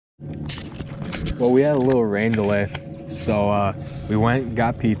Well, we had a little rain delay, so we went and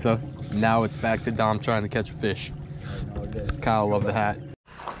got pizza. Now it's back to Dom trying to catch a fish. Kyle loved the hat.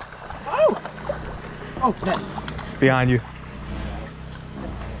 Oh! Oh, net. Behind you.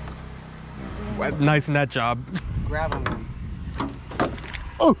 Nice net job. Grab him.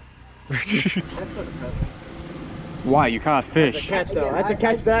 Oh! That's so depressing. Why? You caught a fish. That's a catch, though. That's a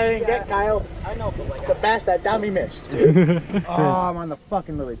catch that I didn't get, Kyle. I know, but like... It's a bass that dummy missed. Oh, I'm on the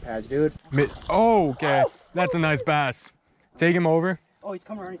fucking lily pads, dude. Oh, okay. That's a nice bass. Take him over. Oh, he's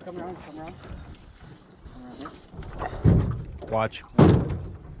coming around. He's coming around. He's coming around. Watch.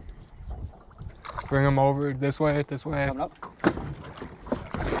 Bring him over this way, this way. Coming up.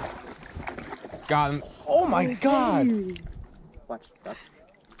 Got him. Oh my God. Watch.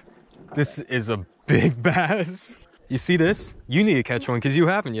 This is a big bass. You see this? You need to catch one because you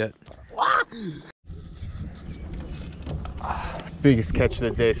haven't yet. Biggest catch of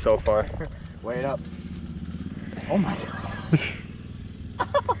the day so far. Wait up. Oh my God.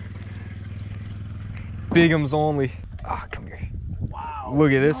 Bigums only. Ah, come here. Wow.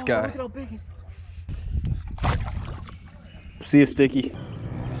 Look at this guy. Look at how big it is. See a sticky.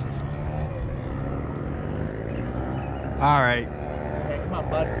 All right. Okay, come on,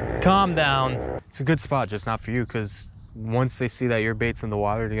 bud. Calm down. It's a good spot, just not for you, because once they see that your bait's in the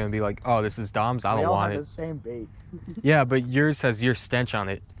water, they're gonna be like, "Oh, this is Dom's. I don't want it." We all have the same bait. Yeah, but yours has your stench on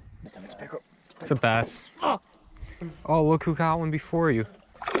it. It's a bass. Oh, look who got one before you.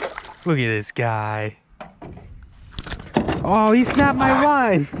 Look at this guy. Oh, he snapped my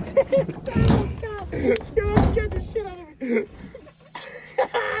line.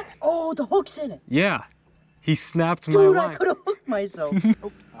 Oh, the hook's in it. Yeah, he snapped my Dude, line. I could have hooked myself.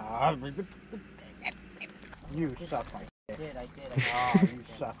 You suck my shit. I did. Oh, you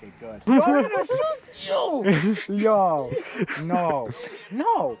suck it good. I'm gonna shoot you. Yo. No.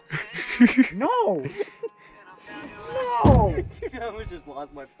 No. No. No. Dude, I almost just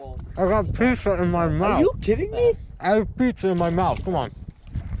lost my phone. I got pizza in my mouth. Are you kidding me? I have pizza in my mouth. Come on.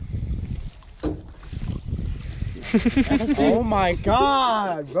 Oh my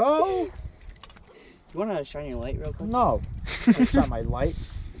God, bro. You want to shine your light real quick? No. It's not my light.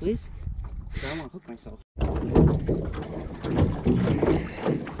 Please? I don't want to hook myself.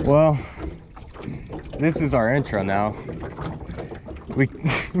 Well, this is our intro now. We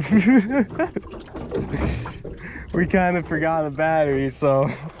we kind of forgot the battery, so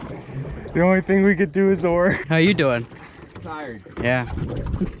the only thing we could do is oar. How you doing? Tired. Yeah.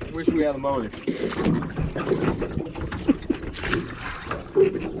 Wish we had a motor.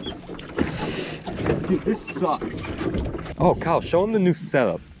 Dude, this sucks. Oh, Kyle, show him the new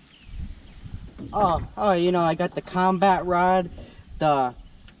setup. Oh, you know, I got the combat rod, the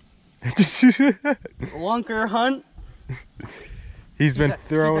lunker hunt. He's been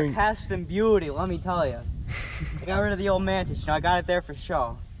throwing. He's a casting beauty, let me tell you. I got rid of the old mantis, you know, I got it there for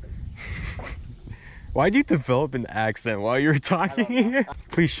show. Why'd you develop an accent while you were talking?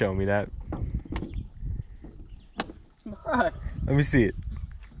 Please show me that. It's my frog. Let me see it.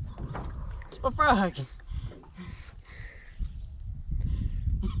 It's my frog.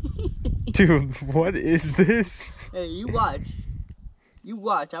 Dude, what is this? Hey, you watch. You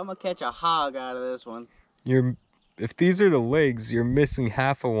watch. I'm gonna catch a hog out of this one. If these are the legs, you're missing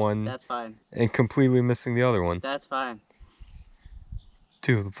half of one. That's fine. And completely missing the other one. That's fine.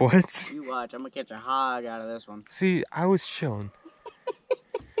 Dude, what? You watch. I'm gonna catch a hog out of this one. See, I was chilling.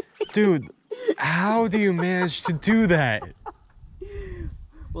 Dude, how do you manage to do that?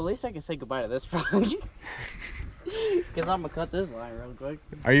 Well, at least I can say goodbye to this frog. Because I'm gonna cut this line real quick.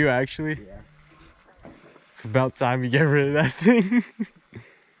 Are you actually? Yeah. It's about time you get rid of that thing.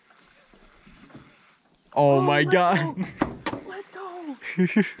 Oh my God. Let's go.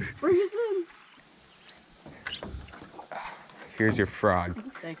 Bring us in. Here's your frog.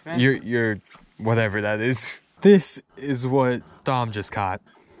 Thanks, man. Your whatever that is. This is what Dom just caught.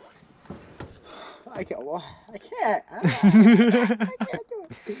 I can't. I can't. I can't do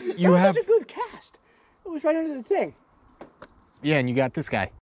it. You have such a good cast. It was right under the thing. Yeah, and you got this guy.